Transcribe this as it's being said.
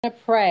to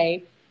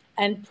pray,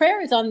 and prayer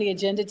is on the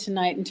agenda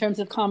tonight in terms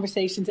of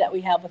conversations that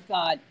we have with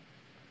God.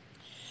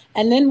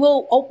 And then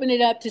we'll open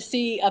it up to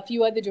see a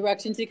few other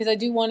directions because I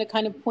do want to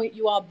kind of point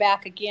you all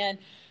back again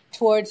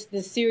towards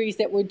the series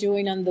that we're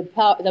doing on the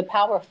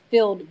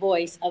power-filled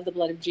voice of the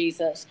blood of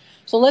Jesus.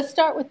 So let's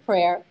start with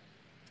prayer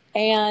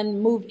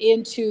and move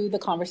into the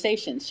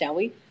conversations, shall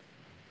we?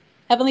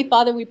 Heavenly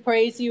Father, we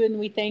praise you and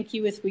we thank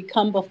you as we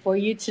come before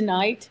you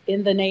tonight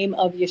in the name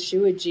of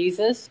Yeshua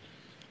Jesus.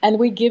 And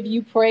we give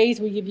you praise,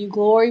 we give you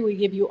glory, we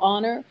give you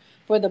honor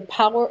for the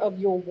power of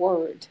your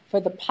word, for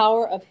the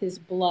power of his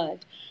blood,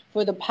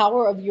 for the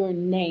power of your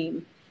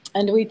name.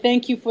 And we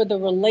thank you for the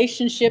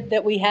relationship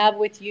that we have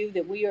with you,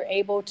 that we are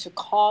able to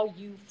call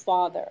you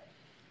Father.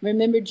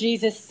 Remember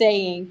Jesus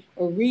saying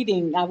or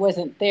reading, I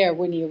wasn't there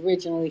when he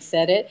originally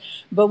said it,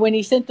 but when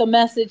he sent the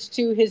message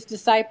to his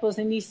disciples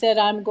and he said,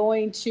 I'm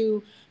going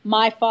to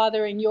my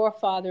Father and your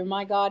Father,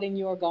 my God and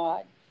your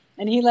God.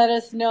 And he let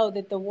us know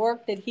that the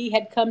work that he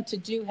had come to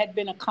do had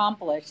been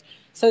accomplished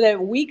so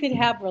that we could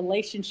have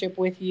relationship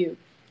with you.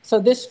 So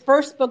this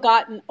first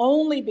begotten,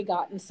 only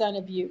begotten Son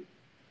of you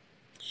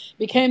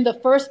became the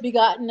first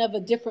begotten of a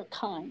different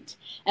kind.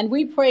 And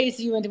we praise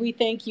you and we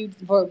thank you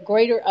for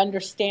greater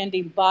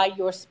understanding by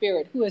your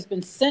Spirit who has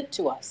been sent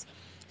to us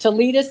to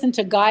lead us and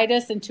to guide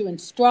us and to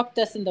instruct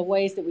us in the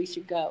ways that we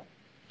should go.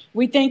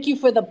 We thank you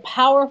for the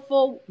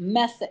powerful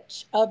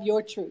message of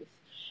your truth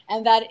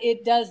and that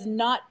it does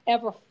not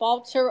ever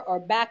falter or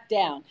back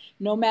down,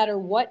 no matter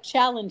what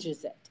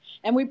challenges it.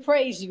 And we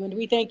praise you and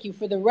we thank you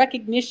for the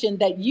recognition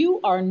that you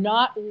are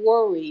not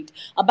worried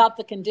about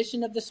the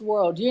condition of this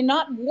world. You're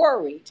not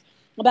worried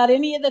about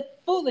any of the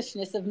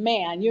foolishness of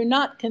man. You're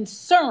not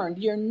concerned.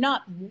 You're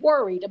not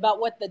worried about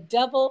what the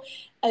devil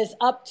is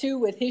up to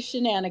with his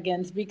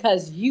shenanigans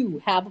because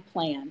you have a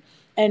plan.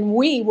 And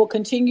we will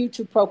continue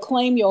to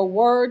proclaim your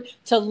word,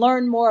 to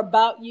learn more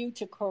about you,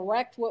 to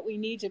correct what we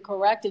need to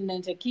correct, and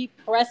then to keep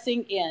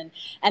pressing in.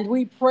 And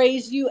we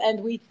praise you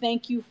and we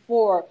thank you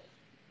for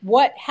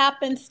what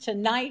happens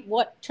tonight,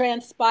 what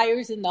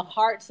transpires in the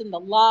hearts and the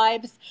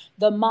lives,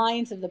 the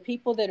minds of the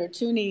people that are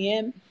tuning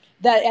in,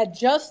 that at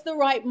just the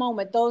right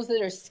moment, those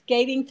that are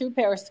skating through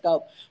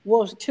Periscope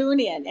will tune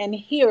in and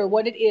hear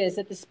what it is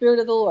that the Spirit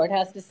of the Lord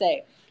has to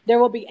say. There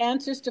will be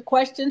answers to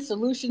questions,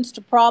 solutions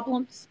to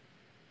problems,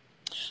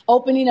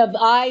 opening of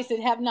eyes that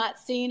have not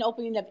seen,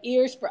 opening of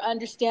ears for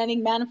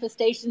understanding,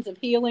 manifestations of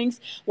healings.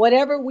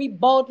 Whatever we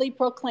boldly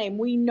proclaim,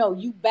 we know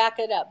you back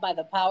it up by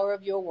the power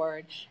of your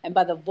word and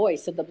by the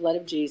voice of the blood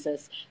of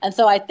Jesus. And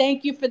so I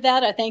thank you for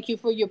that. I thank you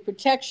for your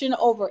protection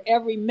over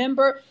every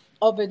member,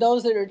 over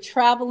those that are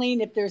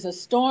traveling. If there's a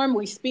storm,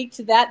 we speak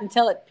to that and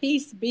tell it,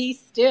 peace, be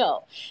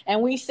still.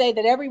 And we say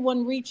that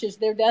everyone reaches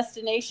their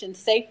destination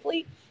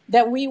safely,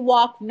 that we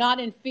walk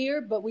not in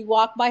fear, but we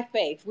walk by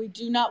faith. We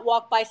do not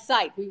walk by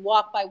sight. We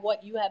walk by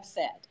what you have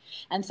said.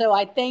 And so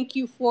I thank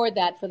you for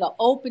that, for the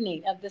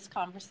opening of this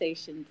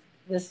conversation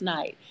this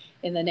night.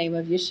 In the name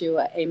of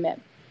Yeshua,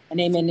 amen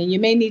and amen. And you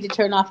may need to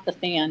turn off the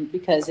fan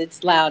because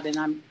it's loud and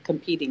I'm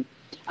competing.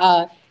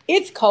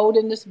 It's cold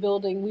in this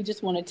building. We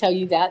just want to tell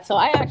you that. So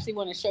I actually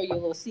want to show you a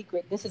little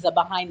secret. This is a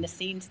behind the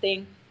scenes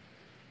thing.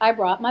 I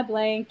brought my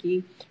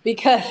blankie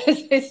because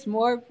it's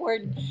more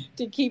important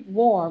to keep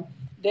warm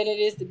than it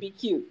is to be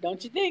cute.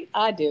 Don't you think?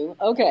 I do.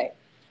 Okay.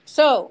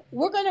 So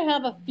we're going to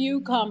have a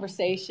few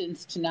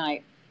conversations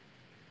tonight.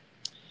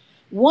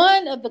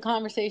 One of the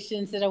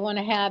conversations that I want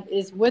to have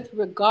is with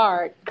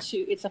regard to,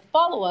 it's a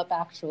follow-up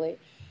actually,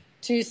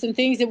 to some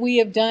things that we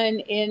have done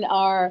in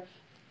our,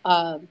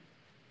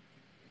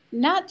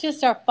 not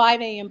just our 5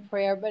 a.m.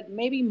 prayer, but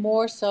maybe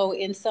more so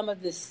in some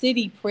of the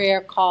city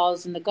prayer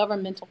calls and the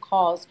governmental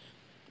calls,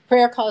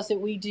 prayer calls that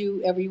we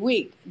do every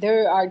week.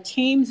 There are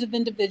teams of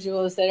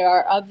individuals that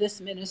are of this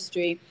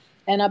ministry,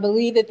 and I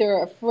believe that there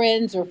are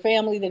friends or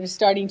family that are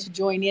starting to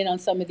join in on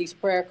some of these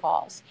prayer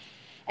calls.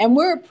 And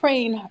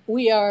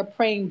we are a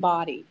praying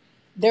body.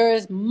 There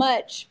is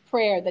much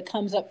prayer that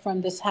comes up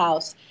from this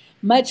house,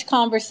 much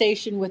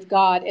conversation with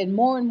God, and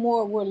more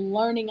we're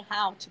learning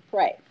how to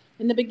pray.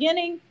 In the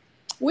beginning,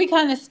 we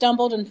kind of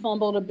stumbled and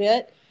fumbled a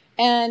bit,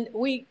 and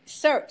we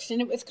searched, and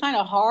it was kind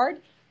of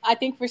hard, I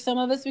think, for some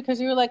of us, because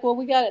we were like, well,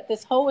 we got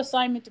this whole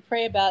assignment to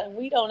pray about, and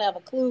we don't have a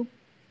clue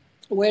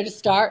where to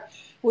start.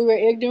 We were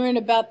ignorant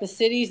about the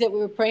cities that we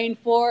were praying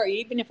for.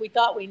 Even if we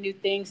thought we knew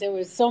things, there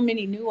was so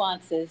many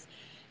nuances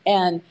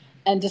and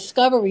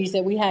discoveries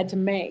that we had to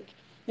make.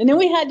 And then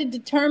we had to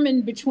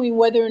determine between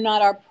whether or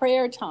not our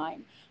prayer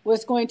time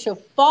was going to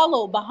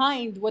follow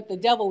behind what the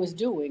devil was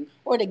doing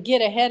or to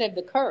get ahead of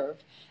the curve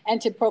and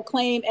to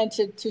proclaim and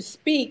to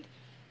speak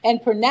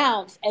and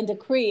pronounce and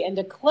decree and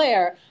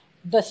declare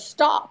the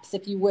stops,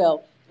 if you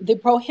will, the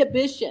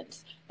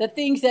prohibitions, the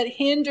things that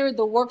hinder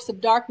the works of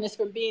darkness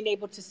from being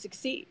able to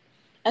succeed.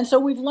 And so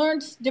we've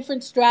learned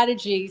different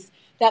strategies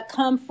that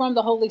come from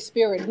the Holy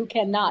Spirit, who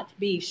cannot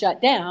be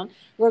shut down,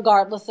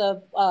 regardless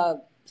of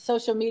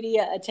social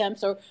media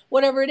attempts or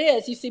whatever it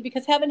is, you see,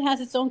 because heaven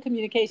has its own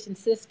communication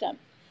system,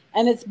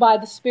 and it's by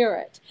the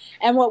Spirit.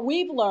 And what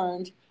we've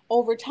learned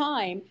over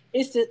time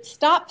is to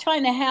stop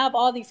trying to have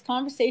all these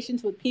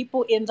conversations with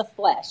people in the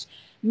flesh,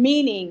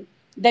 meaning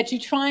that you're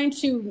trying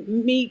to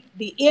meet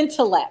the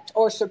intellect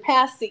or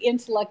surpass the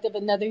intellect of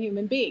another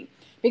human being.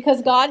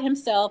 Because God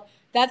himself,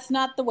 that's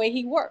not the way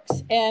he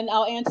works. And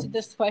I'll answer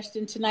this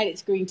question tonight.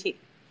 It's green tea.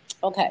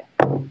 Okay.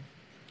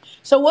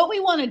 So what we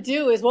want to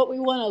do is what we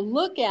want to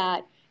look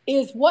at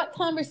is what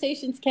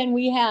conversations can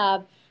we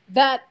have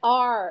that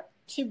are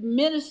to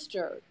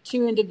minister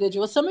to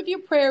individuals. Some of your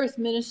prayer is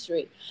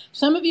ministry.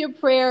 Some of your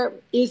prayer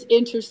is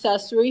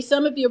intercessory.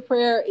 Some of your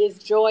prayer is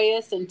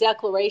joyous and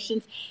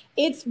declarations.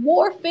 It's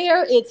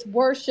warfare. It's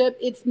worship.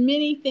 It's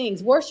many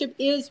things. Worship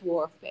is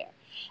warfare.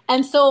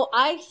 And so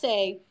I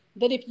say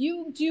that if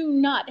you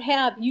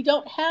you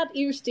don't have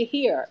ears to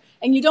hear,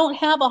 and you don't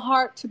have a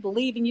heart to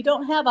believe, and you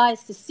don't have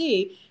eyes to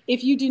see,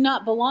 if you do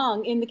not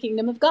belong in the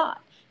kingdom of God.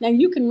 Now,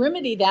 you can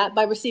remedy that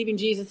by receiving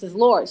Jesus as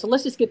Lord. So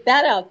let's just get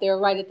that out there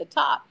right at the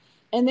top.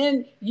 And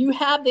then you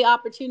have the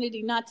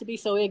opportunity not to be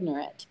so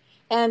ignorant.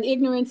 And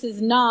ignorance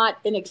is not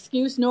an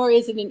excuse, nor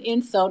is it an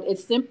insult.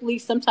 It's simply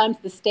sometimes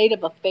the state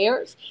of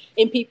affairs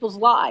in people's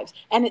lives.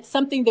 And it's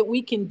something that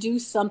we can do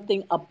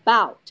something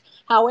about.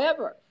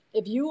 However,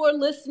 if you are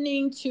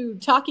listening to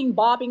talking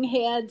bobbing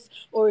heads,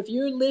 or if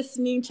you're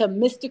listening to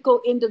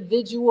mystical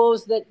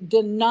individuals that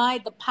deny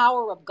the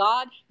power of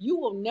God, you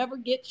will never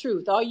get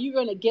truth. All you're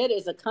going to get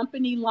is a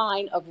company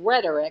line of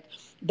rhetoric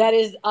that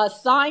is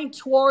assigned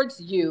towards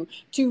you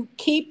to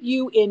keep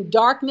you in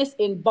darkness,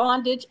 in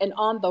bondage, and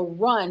on the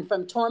run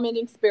from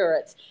tormenting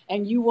spirits.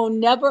 And you will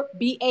never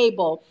be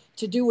able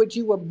to do what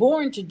you were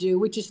born to do,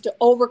 which is to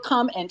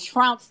overcome and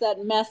trounce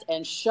that mess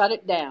and shut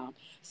it down.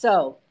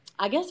 So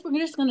I guess we're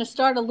just going to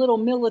start a little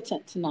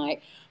militant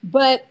tonight,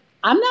 but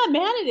I'm not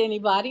mad at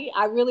anybody.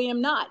 I really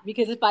am not,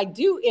 because if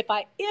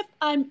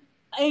I'm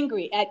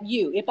angry at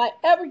you, if I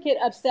ever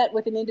get upset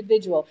with an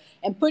individual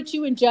and put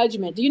you in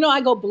judgment, do you know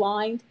I go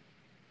blind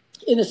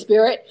in the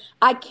spirit?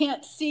 I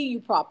can't see you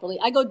properly.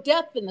 I go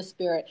deaf in the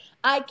spirit.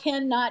 I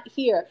cannot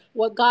hear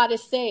what God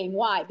is saying.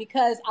 Why?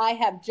 Because I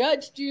have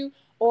judged you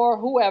or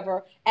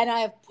whoever, and I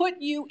have put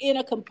you in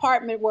a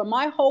compartment where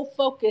my whole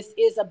focus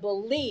is a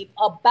belief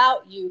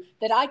about you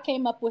that I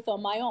came up with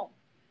on my own.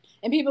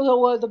 And people go,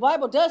 well, the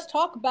Bible does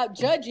talk about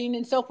judging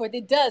and so forth.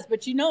 It does.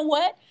 But you know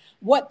what?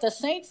 What the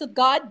saints of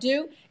God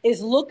do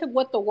is look at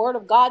what the word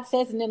of God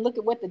says and then look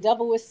at what the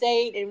devil is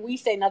saying. And we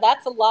say, now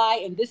that's a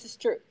lie and this is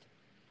truth.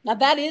 Now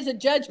that is a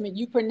judgment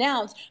you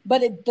pronounce,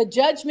 but the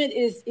judgment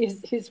is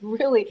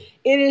really,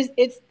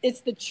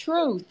 it's the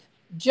truth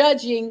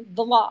judging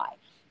the lie.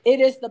 It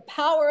is the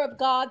power of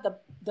God,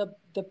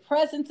 the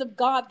presence of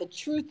God, the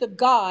truth of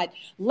God,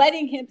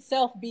 letting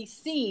himself be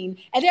seen.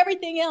 And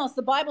everything else,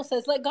 the Bible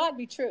says, let God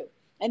be true.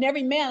 And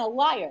every man a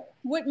liar.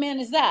 What man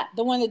is that?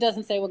 The one that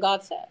doesn't say what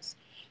God says.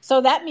 So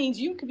that means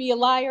you could be a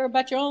liar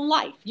about your own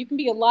life. You can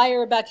be a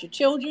liar about your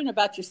children,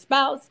 about your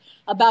spouse,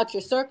 about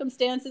your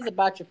circumstances,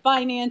 about your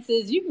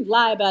finances. You can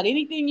lie about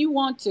anything you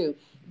want to,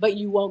 but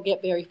you won't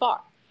get very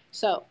far.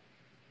 So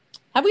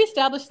have we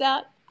established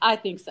that? I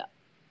think so.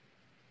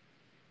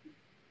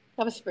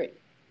 That was free.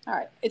 All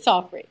right. It's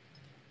all free.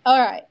 All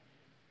right.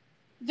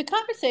 The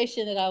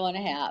conversation that I want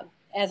to have,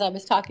 as I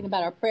was talking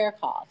about our prayer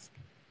calls,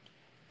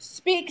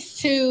 speaks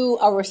to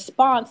a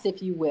response,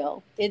 if you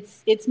will.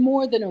 It's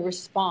more than a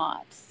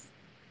response.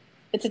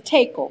 It's a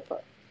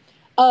takeover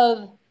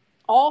of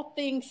all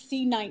things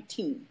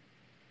C-19,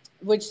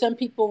 which some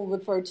people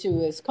refer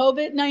to as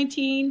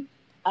COVID-19.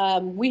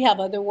 We have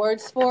other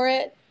words for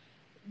it.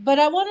 But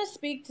I want to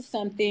speak to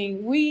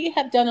something. We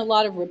have done a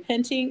lot of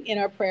repenting in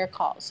our prayer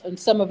calls, in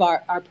some of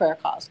our prayer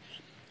calls.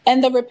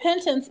 And the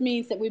repentance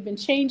means that we've been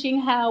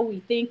changing how we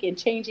think and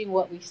changing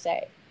what we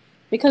say.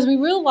 Because we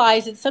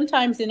realize that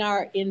sometimes in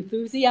our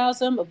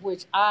enthusiasm, of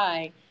which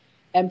I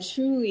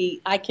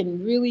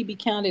can really be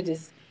counted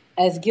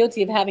as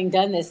guilty of having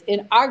done this,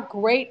 in our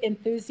great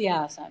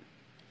enthusiasm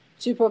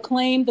to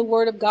proclaim the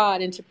word of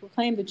God and to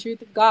proclaim the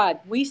truth of God,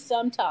 we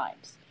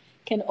sometimes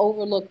can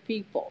overlook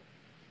people.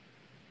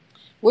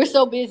 We're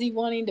so busy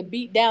wanting to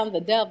beat down the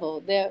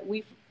devil that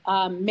we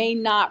may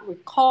not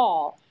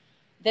recall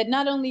that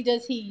not only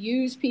does he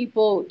use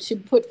people to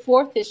put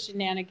forth his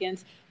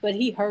shenanigans, but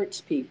he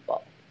hurts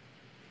people.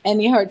 And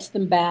he hurts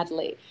them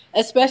badly,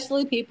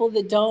 especially people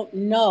that don't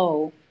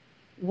know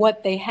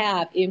what they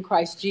have in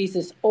Christ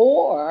Jesus,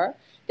 or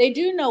they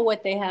do know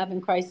what they have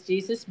in Christ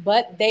Jesus,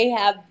 but they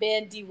have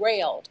been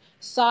derailed,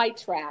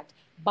 sidetracked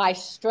by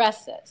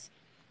stresses.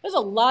 There's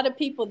a lot of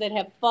people that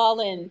have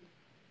fallen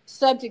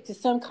subject to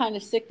some kind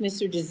of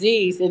sickness or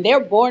disease, and they're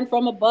born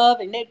from above,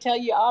 and they tell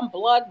you, I'm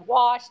blood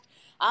washed,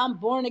 I'm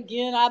born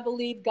again, I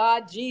believe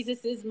God,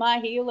 Jesus is my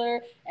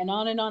healer, and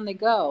on they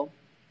go.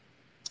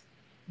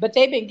 But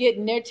they've been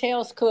getting their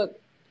tails cooked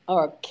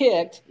or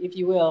kicked, if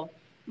you will,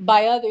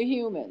 by other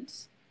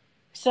humans.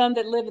 Some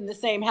that live in the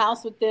same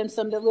house with them,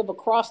 some that live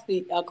across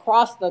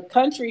the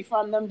country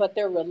from them, but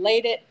they're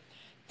related.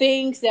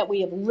 Things that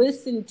we have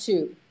listened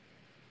to,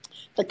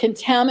 the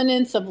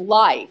contaminants of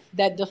life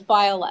that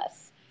defile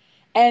us.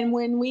 And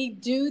when we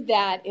do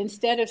that,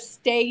 instead of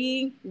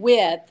staying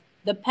with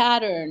the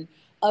pattern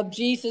of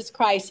Jesus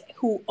Christ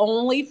who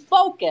only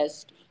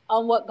focused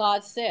on what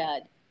God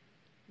said,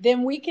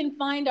 then we can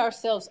find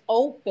ourselves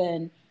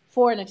open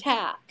for an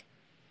attack.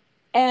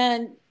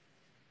 And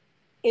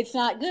it's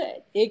not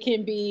good. It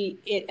can be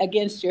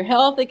against your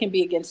health. It can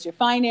be against your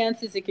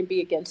finances. It can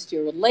be against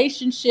your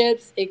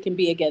relationships. It can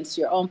be against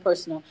your own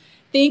personal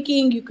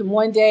thinking. You can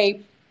one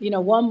day,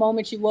 one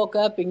moment you woke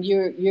up and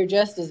you're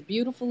just as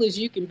beautiful as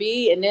you can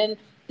be, and then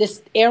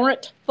this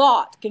errant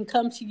thought can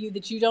come to you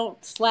that you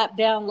don't slap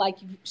down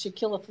like you should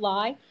kill a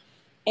fly,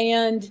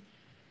 and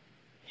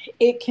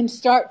it can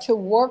start to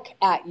work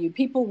at you.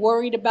 People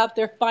worried about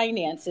their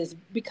finances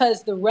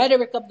because the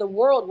rhetoric of the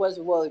world was,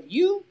 well, if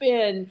you've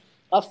been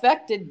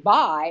affected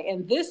by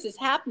and this is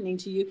happening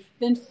to you,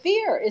 then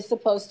fear is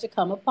supposed to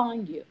come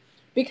upon you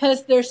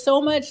because there's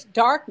so much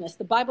darkness.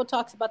 The Bible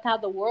talks about how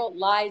the world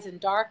lies in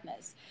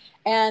darkness.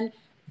 And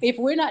if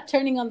we're not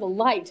turning on the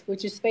light,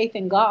 which is faith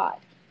in God,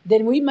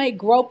 then we may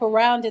grope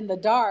around in the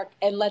dark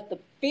and let the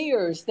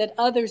fears that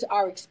others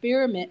are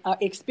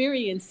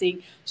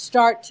experiencing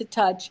start to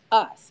touch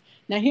us.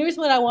 Now, here's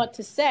what I want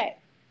to say.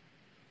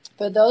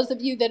 For those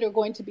of you that are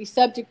going to be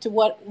subject to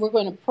what we're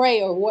going to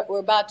pray or what we're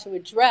about to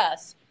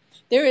address,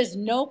 there is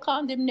no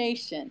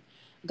condemnation.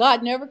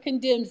 God never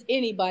condemns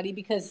anybody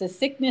because a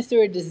sickness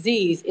or a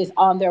disease is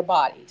on their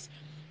bodies.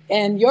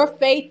 And your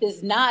faith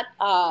is not,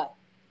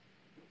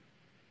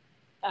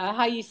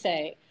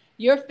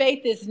 your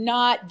faith is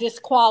not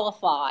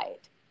disqualified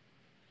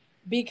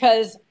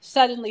because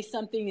suddenly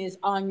something is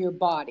on your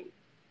body.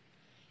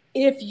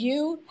 If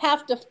you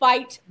have to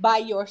fight by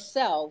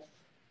yourself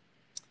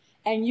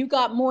and you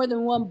got more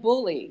than one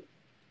bully,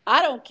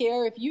 I don't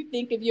care if you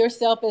think of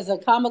yourself as a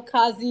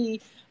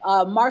kamikaze,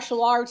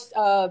 martial arts,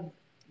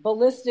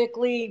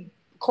 ballistically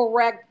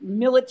correct,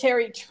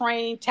 military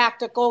trained,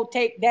 tactical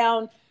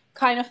takedown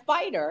kind of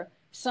fighter.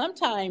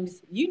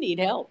 Sometimes you need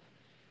help.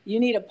 You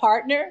need a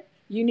partner.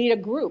 You need a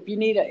group. You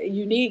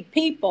need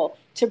people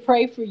to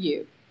pray for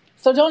you.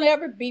 So don't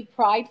ever be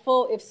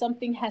prideful if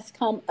something has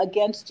come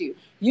against you.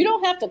 You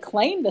don't have to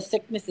claim the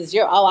sickness as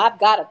your, I've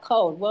got a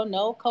cold. Well,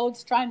 no,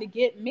 code's trying to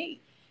get me.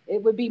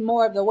 It would be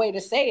more of the way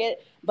to say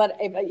it. But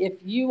if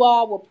you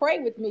all will pray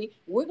with me,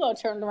 we're going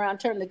to turn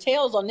the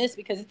tails on this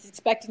because it's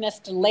expecting us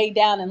to lay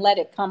down and let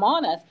it come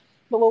on us.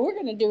 But what we're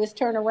going to do is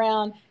turn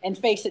around and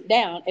face it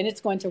down, and it's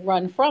going to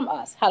run from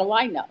us. How do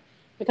I know?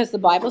 Because the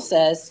Bible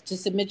says to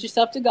submit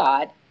yourself to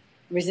God,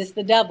 resist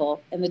the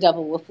devil, and the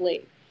devil will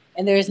flee.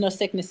 And there is no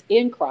sickness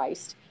in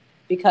Christ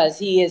because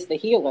he is the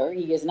healer.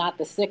 He is not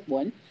the sick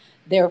one.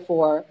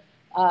 Therefore,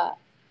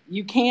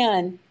 you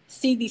can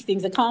see these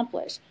things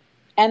accomplished.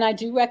 And I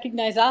do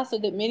recognize also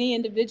that many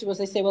individuals,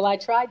 they say, well, I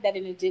tried that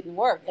and it didn't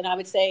work. And I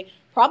would say,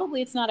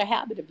 probably it's not a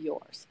habit of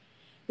yours.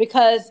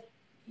 Because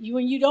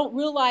when you don't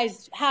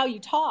realize how you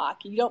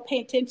talk, you don't pay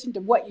attention to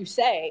what you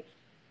say,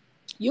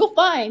 you'll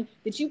find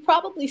that you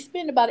probably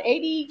spend about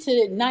 80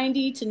 to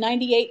 90 to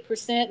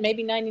 98%,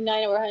 maybe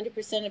 99 or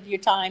 100% of your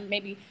time.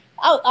 Maybe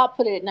I'll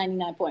put it at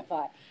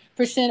 99.5%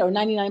 or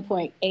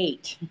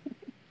 99.8.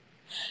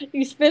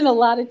 You spend a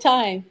lot of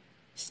time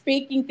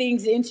speaking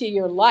things into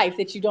your life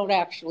that you don't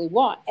actually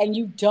want, and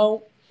you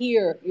don't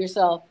hear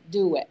yourself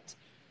do it.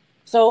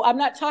 So I'm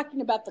not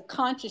talking about the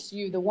conscious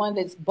you, the one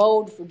that's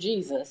bold for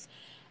Jesus.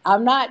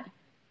 I'm not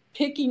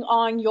picking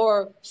on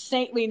your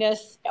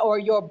saintliness or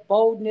your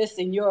boldness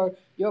and your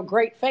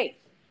great faith.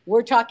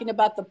 We're talking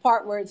about the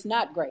part where it's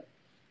not great.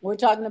 We're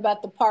talking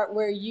about the part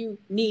where you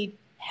need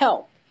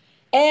help.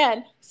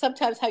 And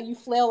sometimes how you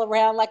flail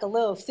around like a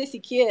little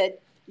sissy kid.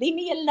 Leave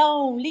me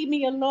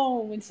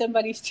alone when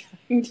somebody's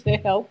trying to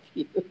help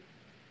you.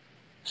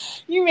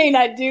 You may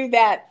not do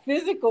that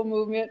physical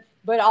movement,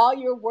 but all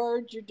your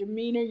words, your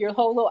demeanor, your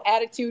whole little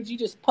attitude, you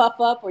just puff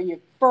up or you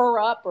fur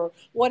up or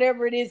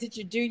whatever it is that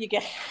you do, you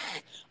get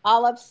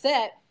all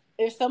upset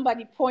if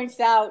somebody points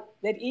out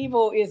that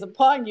evil is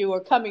upon you or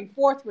coming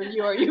forth from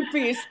you or you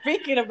being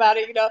speaking about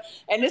it,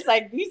 and it's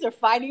like, these are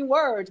fighting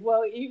words.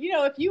 Well,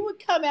 if you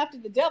would come after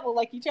the devil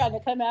like you're trying to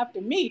come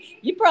after me,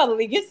 you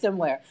probably get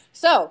somewhere.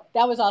 So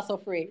that was also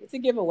free. It's a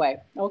giveaway.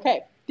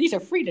 Okay. These are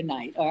free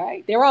tonight. All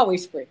right. They're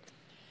always free.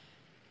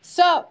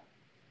 So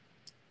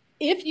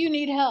if you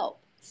need help,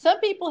 some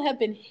people have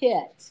been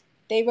hit.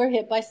 They were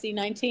hit by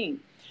C-19,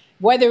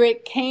 whether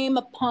it came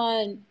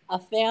upon a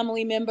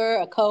family member,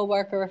 a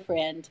coworker, a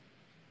friend,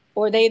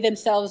 or they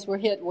themselves were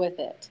hit with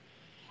it.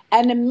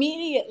 And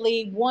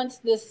immediately, once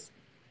this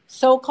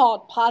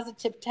so-called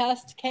positive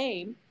test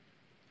came,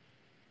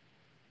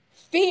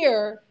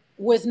 fear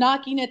was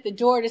knocking at the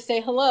door to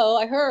say, hello,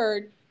 I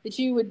heard that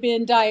you had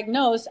been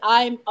diagnosed.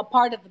 I'm a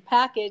part of the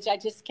package. I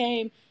just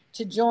came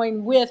to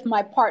join with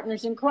my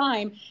partners in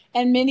crime.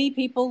 And many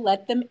people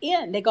let them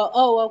in. They go,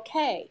 oh,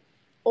 okay.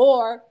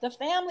 Or the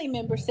family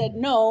member said,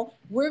 no,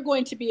 we're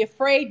going to be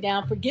afraid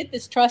now. Forget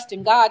this trust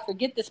in God.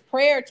 Forget this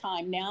prayer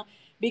time now.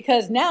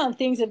 Because now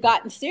things have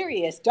gotten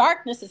serious.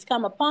 Darkness has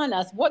come upon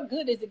us. What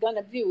good is it going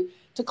to do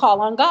to call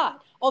on God?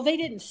 Oh, they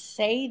didn't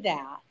say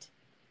that,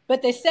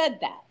 but they said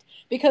that.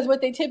 Because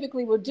what they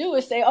typically will do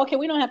is say, okay,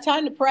 we don't have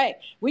time to pray.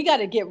 We got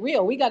to get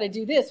real. We got to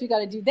do this. We got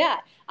to do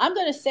that. I'm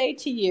going to say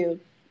to you,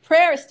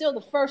 prayer is still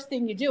the first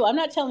thing you do. I'm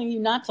not telling you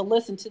not to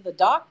listen to the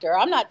doctor.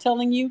 I'm not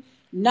telling you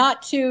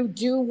not to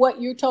do what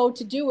you're told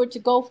to do or to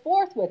go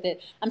forth with it.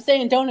 I'm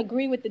saying don't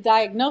agree with the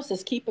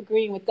diagnosis. Keep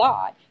agreeing with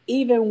God,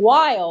 even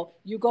while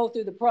you go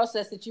through the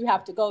process that you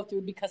have to go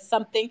through because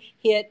something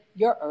hit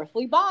your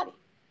earthly body.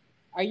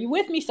 Are you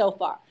with me so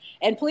far?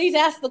 And please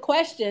ask the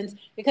questions,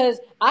 because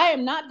I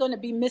am not going to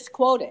be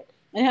misquoted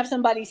and have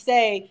somebody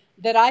say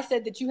that I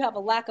said that you have a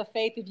lack of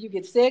faith if you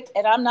get sick.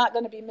 And I'm not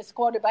going to be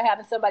misquoted by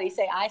having somebody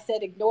say I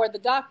said ignore the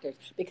doctors,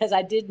 because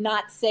I did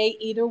not say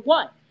either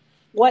one.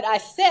 What I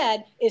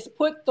said is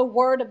put the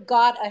word of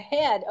God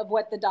ahead of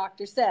what the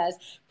doctor says.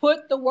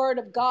 Put the word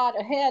of God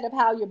ahead of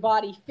how your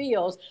body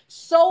feels,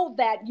 so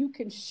that you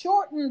can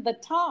shorten the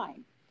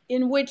time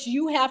in which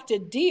you have to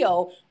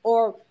deal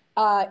or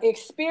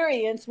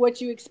experience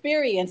what you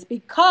experience,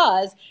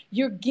 because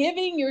you're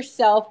giving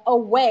yourself a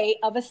way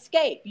of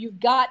escape. You've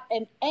got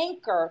an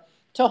anchor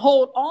to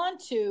hold on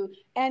to,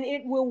 and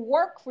it will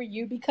work for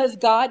you because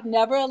God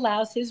never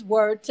allows his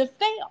word to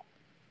fail.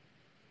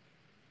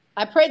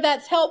 I pray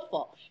that's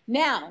helpful.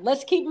 Now,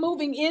 let's keep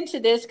moving into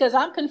this, because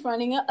I'm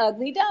confronting an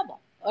ugly devil.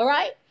 All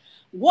right?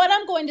 What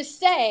I'm going to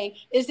say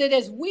is that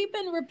as we've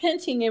been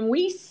repenting and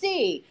we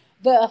see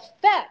the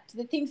effect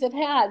that things have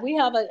had. We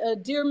have a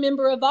dear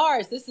member of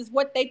ours. This is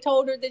what they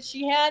told her that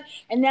she had.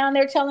 And now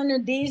they're telling her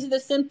these are the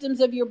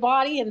symptoms of your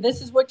body and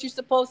this is what you're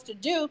supposed to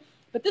do.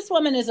 But this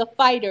woman is a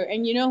fighter.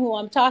 And you know who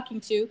I'm talking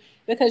to,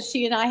 because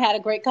she and I had a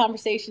great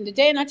conversation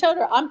today. And I told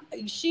her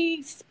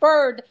she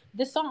spurred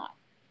this on.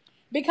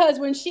 Because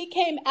when she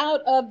came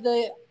out of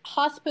the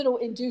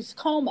hospital-induced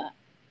coma,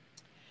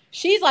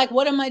 she's like,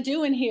 what am I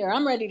doing here?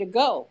 I'm ready to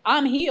go.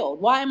 I'm healed.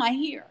 Why am I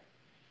here?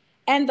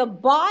 And the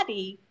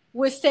body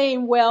was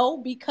saying, well,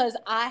 because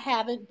I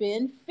haven't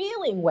been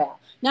feeling well.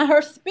 Now,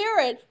 her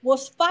spirit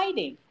was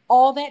fighting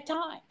all that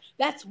time.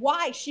 That's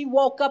why she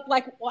woke up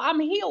like, well,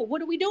 I'm healed.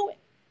 What are we doing?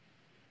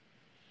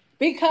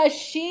 Because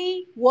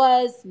she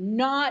was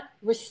not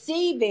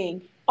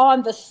receiving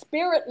on the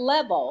spirit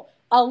level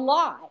a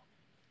lie.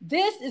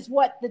 This is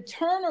what the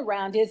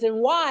turnaround is, and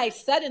why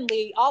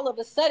suddenly, all of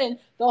a sudden,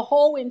 the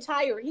whole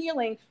entire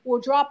healing will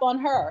drop on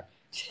her,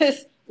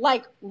 just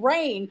like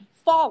rain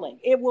falling.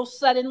 It will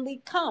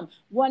suddenly come.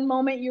 One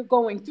moment you're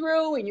going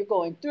through, and you're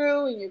going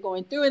through, and you're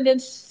going through, and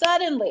then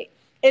suddenly,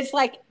 it's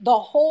like the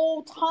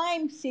whole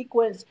time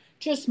sequence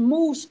just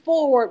moves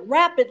forward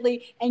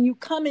rapidly, and you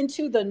come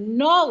into the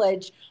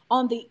knowledge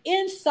on the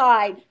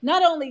inside,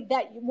 not only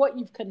that what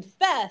you've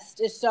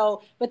confessed is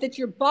so, but that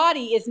your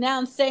body is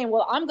now saying,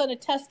 well, I'm going to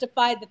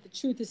testify that the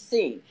truth is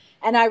seen,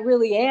 and I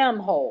really am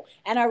whole,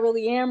 and I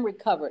really am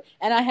recovered,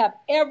 and I have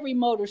every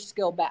motor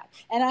skill back,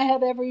 and I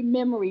have every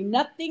memory.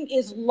 Nothing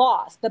is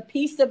lost. The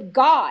peace of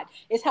God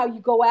is how you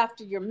go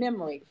after your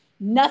memory.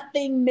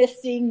 Nothing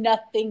missing,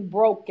 nothing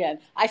broken.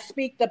 I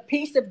speak the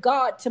peace of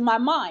God to my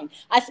mind.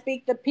 I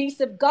speak the peace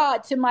of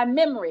God to my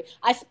memory.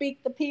 I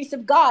speak the peace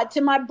of God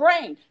to my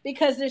brain,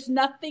 because there's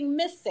nothing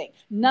missing,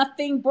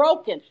 nothing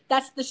broken.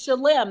 That's the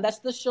shalom. That's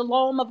the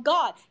shalom of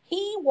God.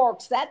 He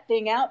works that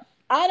thing out.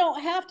 I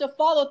don't have to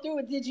follow through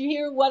it. Did you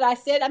hear what I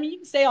said? I mean, you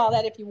can say all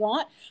that if you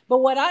want. But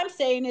what I'm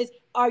saying is,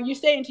 are you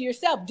saying to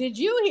yourself, did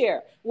you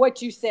hear what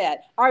you said?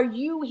 Are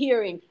you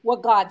hearing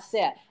what God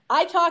said?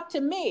 I talk to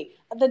me.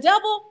 The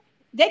devil,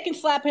 they can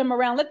slap him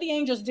around. Let the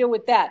angels deal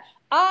with that.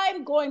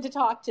 I'm going to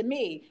talk to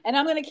me, and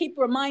I'm going to keep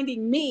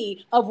reminding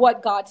me of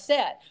what God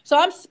said. So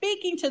I'm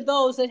speaking to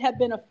those that have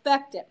been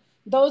affected.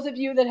 Those of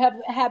you that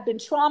have been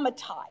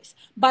traumatized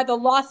by the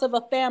loss of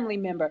a family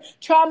member,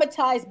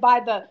 traumatized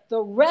by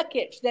the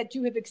wreckage that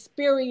you have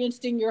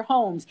experienced in your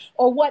homes,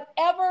 or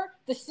whatever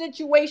the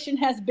situation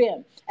has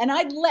been. And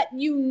I'd let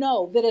you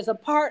know that as a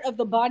part of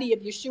the body of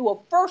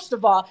Yeshua, first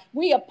of all,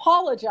 we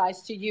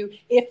apologize to you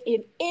if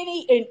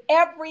in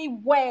every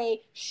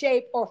way,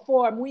 shape, or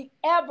form we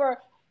ever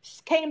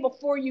came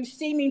before you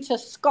seeming to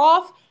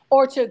scoff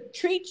or to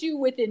treat you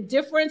with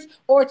indifference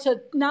or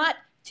to not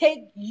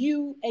take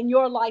you and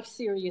your life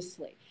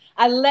seriously.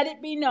 I let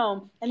it be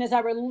known, and as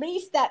I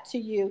release that to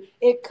you,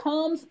 it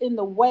comes in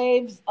the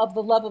waves of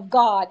the love of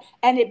God,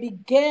 and it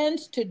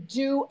begins to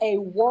do a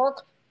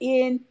work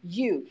in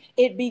you.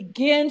 It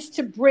begins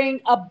to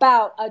bring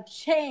about a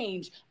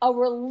change, a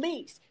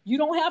release. You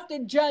don't have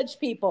to judge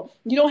people.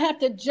 You don't have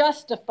to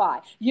justify.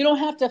 You don't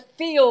have to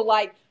feel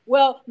like,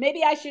 well,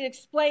 maybe I should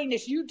explain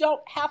this. You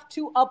don't have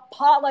to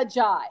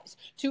apologize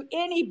to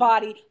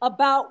anybody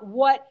about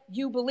what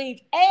you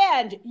believe.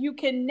 And you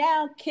can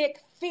now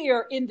kick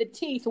fear in the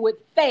teeth with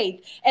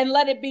faith and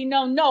let it be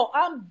known, no,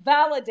 I'm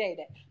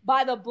validated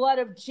by the blood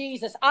of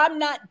Jesus. I'm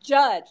not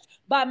judged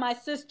by my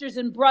sisters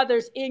and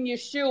brothers in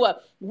Yeshua.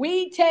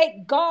 We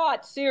take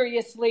God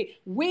seriously.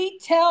 We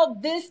tell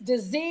this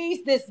disease,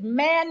 this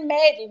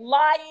man-made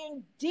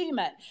lying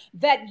demon,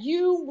 that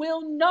you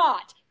will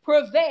not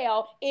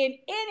prevail in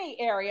any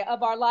area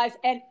of our lives,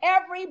 and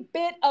every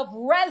bit of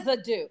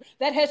residue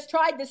that has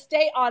tried to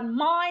stay on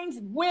minds,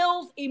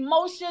 wills,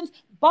 emotions,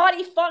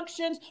 body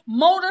functions,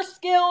 motor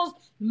skills,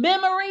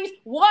 memories,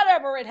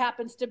 whatever it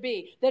happens to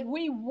be, that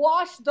we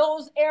wash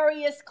those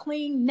areas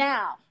clean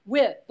now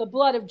with the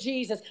blood of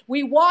Jesus.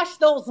 We wash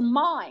those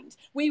minds.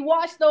 We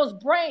wash those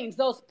brains,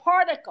 those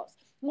particles.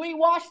 We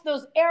wash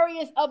those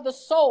areas of the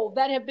soul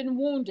that have been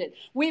wounded.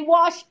 We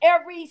wash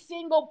every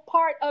single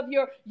part of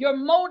your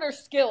motor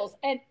skills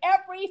and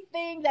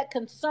everything that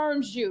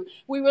concerns you.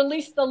 We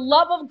release the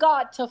love of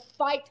God to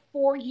fight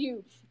for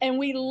you. And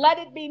we let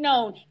it be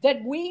known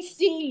that we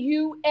see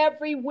you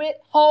every whit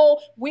whole.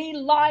 We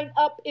line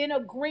up in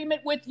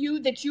agreement with you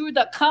that you're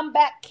the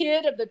comeback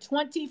kid of the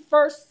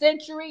 21st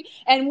century.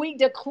 And we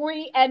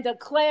decree and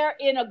declare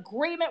in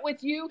agreement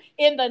with you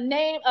in the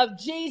name of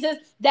Jesus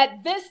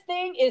that this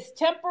thing is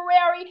temporary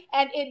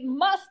and it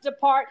must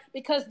depart,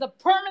 because the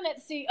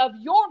permanency of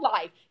your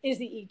life is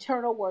the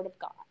eternal word of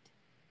God.